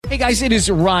Hey guys, it is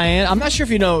Ryan. I'm not sure if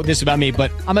you know this about me, but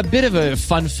I'm a bit of a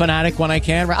fun fanatic when I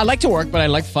can. I like to work, but I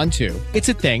like fun too. It's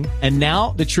a thing. And now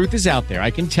the truth is out there.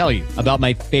 I can tell you about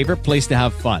my favorite place to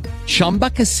have fun. Chumba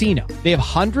Casino. They have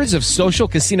hundreds of social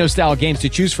casino style games to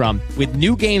choose from with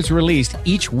new games released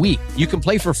each week. You can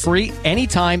play for free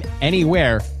anytime,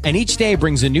 anywhere. And each day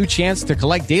brings a new chance to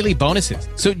collect daily bonuses.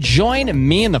 So join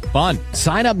me in the fun.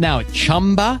 Sign up now at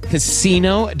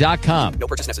ChumbaCasino.com. No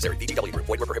purchase necessary. VGW Group.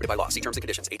 Void where prohibited by law. See terms and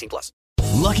conditions. 18+.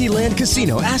 Lucky Land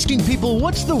Casino, asking people,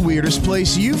 what's the weirdest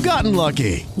place you've gotten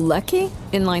lucky? Lucky?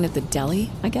 In line at the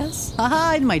deli, I guess?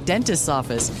 Aha, in my dentist's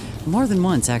office. More than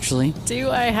once, actually.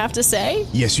 Do I have to say?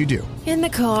 Yes, you do. In the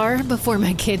car before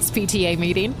my kids' PTA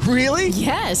meeting. Really?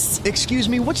 Yes. Excuse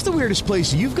me, what's the weirdest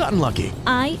place you've gotten lucky?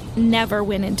 I never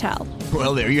win and tell.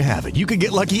 Well, there you have it. You can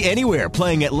get lucky anywhere,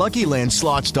 playing at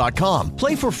LuckyLandSlots.com.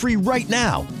 Play for free right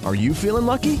now. Are you feeling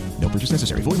lucky? No purchase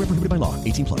necessary. Void where prohibited by law.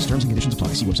 18+. Terms and conditions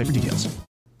apply. See website for details.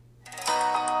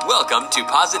 Welcome to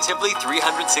Positively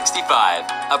 365,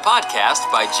 a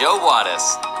podcast by Joe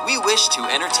Wattis. We wish to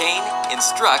entertain,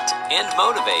 instruct, and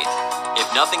motivate. If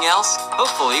nothing else,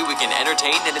 hopefully we can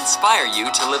entertain and inspire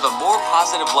you to live a more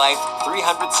positive life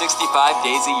 365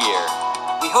 days a year.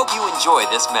 We hope you enjoy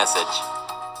this message.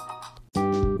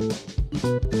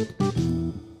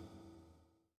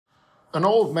 An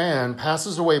old man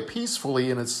passes away peacefully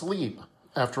in his sleep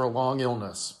after a long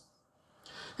illness.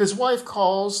 His wife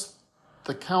calls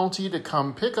the county to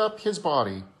come pick up his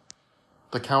body.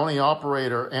 The county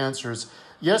operator answers,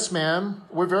 "Yes, ma'am,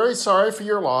 we're very sorry for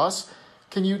your loss.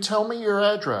 Can you tell me your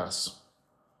address?"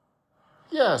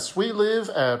 "Yes, we live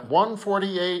at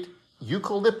 148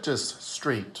 Eucalyptus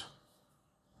Street."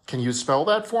 "Can you spell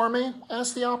that for me?"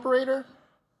 asked the operator.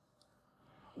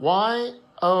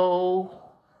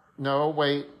 No,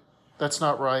 wait, that's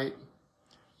not right.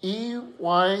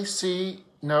 EYC,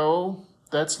 no,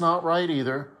 that's not right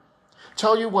either.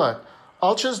 Tell you what,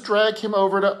 I'll just drag him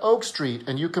over to Oak Street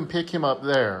and you can pick him up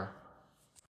there.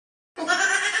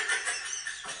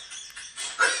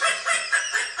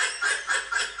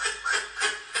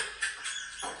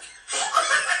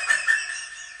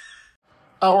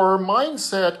 Our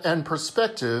mindset and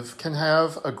perspective can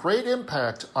have a great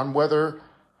impact on whether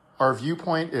our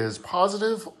viewpoint is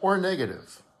positive or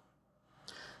negative.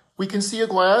 We can see a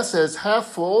glass as half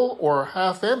full or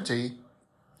half empty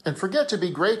and forget to be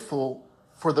grateful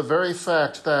for the very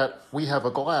fact that we have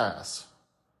a glass.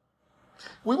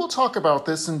 We will talk about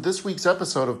this in this week's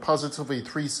episode of Positively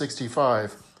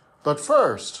 365. But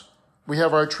first, we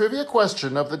have our trivia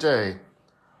question of the day.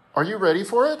 Are you ready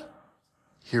for it?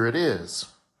 Here it is.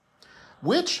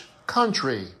 Which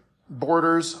country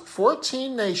borders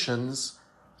 14 nations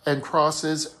and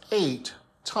crosses 8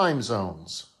 time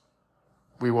zones?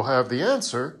 We will have the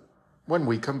answer when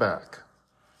we come back.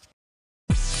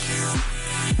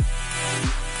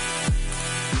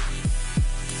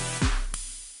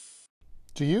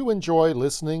 Do you enjoy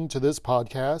listening to this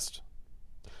podcast?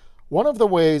 One of the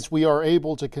ways we are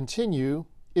able to continue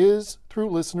is through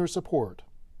listener support.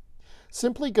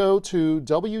 Simply go to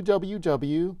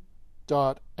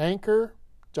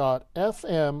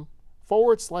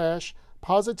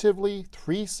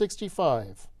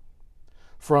www.anchor.fm/positively365.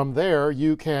 From there,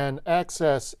 you can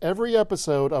access every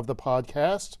episode of the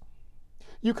podcast.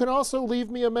 You can also leave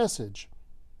me a message.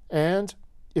 And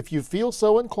if you feel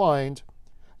so inclined,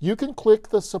 you can click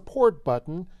the support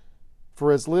button.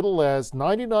 For as little as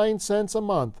 99 cents a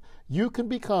month, you can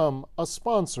become a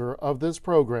sponsor of this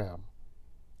program.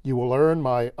 You will earn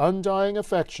my undying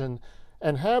affection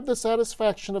and have the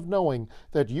satisfaction of knowing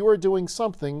that you are doing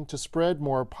something to spread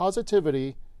more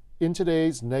positivity in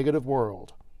today's negative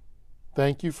world.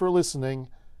 Thank you for listening,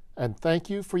 and thank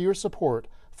you for your support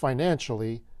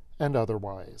financially and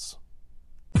otherwise.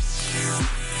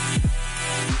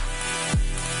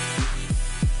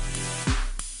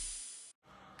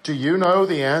 Do you know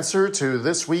the answer to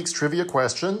this week's trivia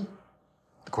question?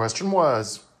 The question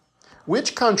was,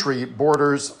 which country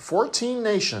borders 14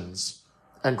 nations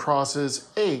and crosses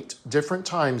 8 different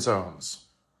time zones?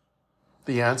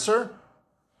 The answer?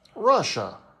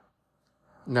 Russia.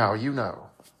 Now you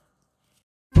know.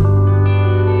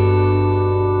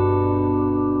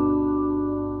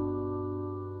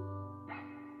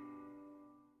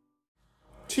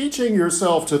 Teaching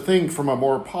yourself to think from a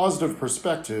more positive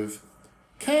perspective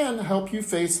can help you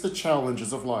face the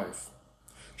challenges of life.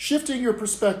 Shifting your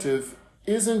perspective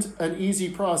isn't an easy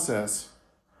process,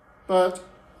 but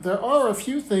there are a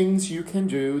few things you can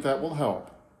do that will help.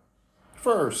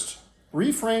 First,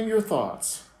 reframe your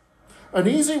thoughts. An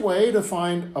easy way to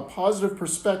find a positive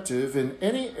perspective in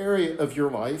any area of your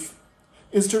life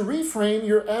is to reframe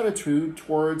your attitude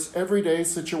towards everyday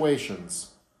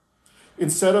situations.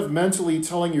 Instead of mentally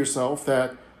telling yourself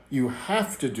that you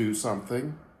have to do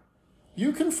something,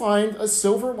 you can find a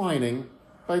silver lining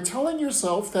by telling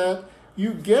yourself that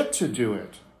you get to do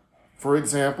it. For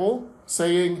example,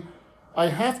 saying, "I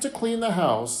have to clean the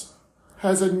house,"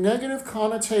 has a negative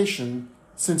connotation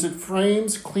since it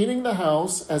frames cleaning the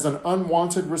house as an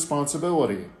unwanted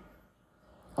responsibility.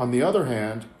 On the other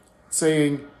hand,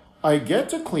 saying, "I get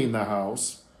to clean the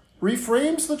house,"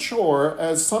 reframes the chore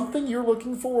as something you're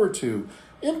looking forward to,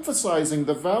 emphasizing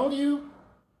the value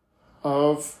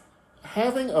of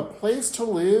having a place to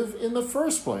live in the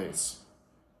first place.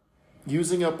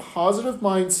 Using a positive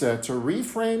mindset to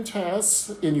reframe tasks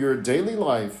in your daily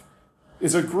life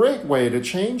is a great way to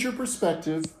change your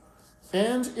perspective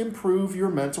and improve your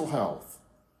mental health.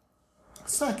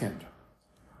 Second,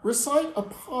 recite a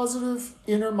positive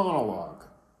inner monologue.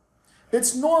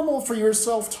 It's normal for your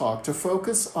self-talk to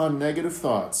focus on negative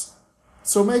thoughts,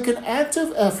 so make an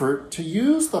active effort to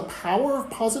use the power of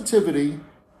positivity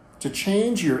to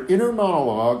change your inner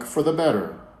monologue for the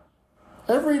better.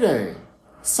 Every day,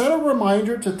 set a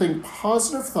reminder to think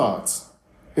positive thoughts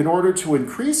in order to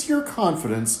increase your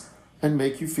confidence and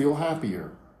make you feel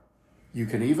happier. You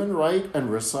can even write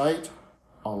and recite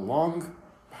a long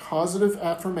positive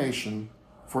affirmation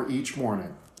for each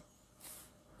morning.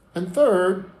 And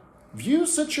third, view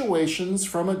situations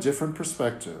from a different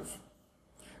perspective.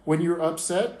 When you're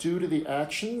upset due to the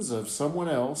actions of someone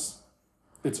else,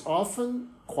 it's often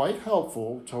quite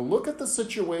helpful to look at the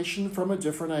situation from a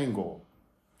different angle.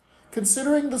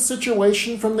 Considering the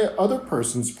situation from the other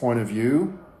person's point of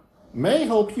view may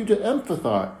help you to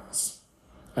empathize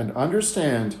and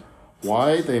understand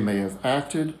why they may have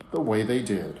acted the way they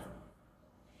did.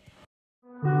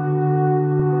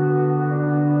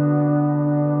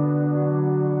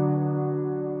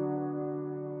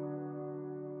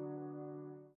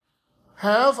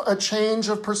 Have a change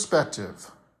of perspective.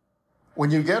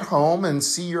 When you get home and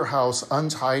see your house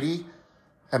untidy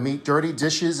and meet dirty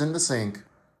dishes in the sink,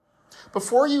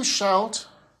 before you shout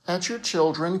at your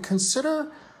children,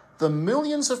 consider the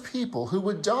millions of people who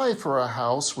would die for a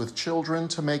house with children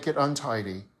to make it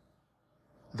untidy.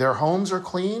 Their homes are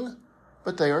clean,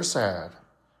 but they are sad.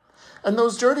 And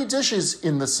those dirty dishes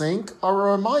in the sink are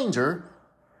a reminder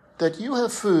that you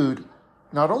have food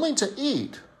not only to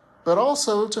eat, but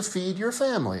also to feed your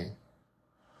family.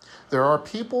 There are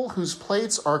people whose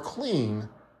plates are clean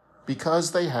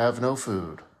because they have no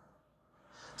food.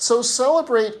 So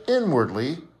celebrate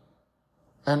inwardly,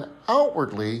 and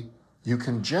outwardly, you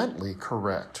can gently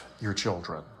correct your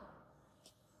children.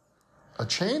 A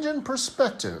change in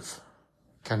perspective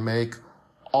can make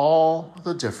all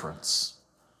the difference.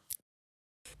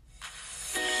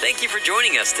 Thank you for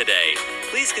joining us today.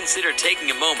 Please consider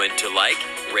taking a moment to like,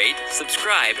 rate,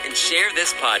 subscribe, and share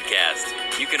this podcast.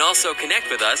 You can also connect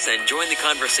with us and join the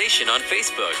conversation on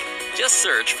Facebook. Just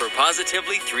search for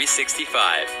Positively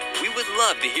 365. We would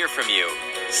love to hear from you.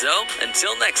 So,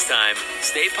 until next time,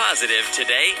 stay positive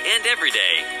today and every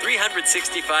day,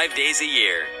 365 days a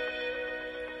year.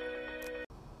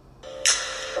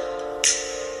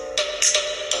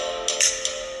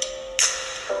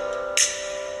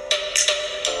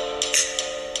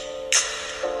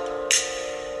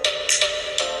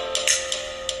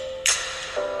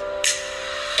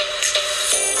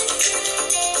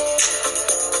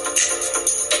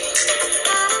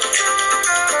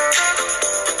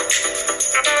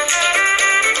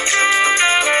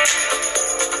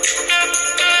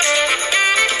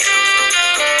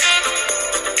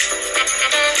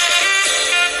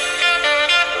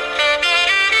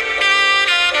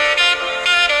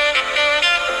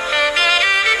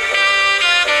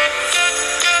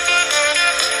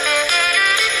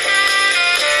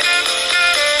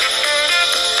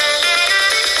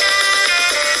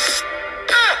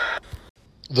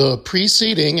 The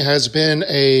preceding has been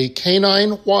a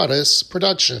Canine Wattis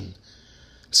production.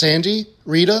 Sandy,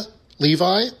 Rita,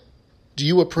 Levi, do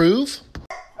you approve?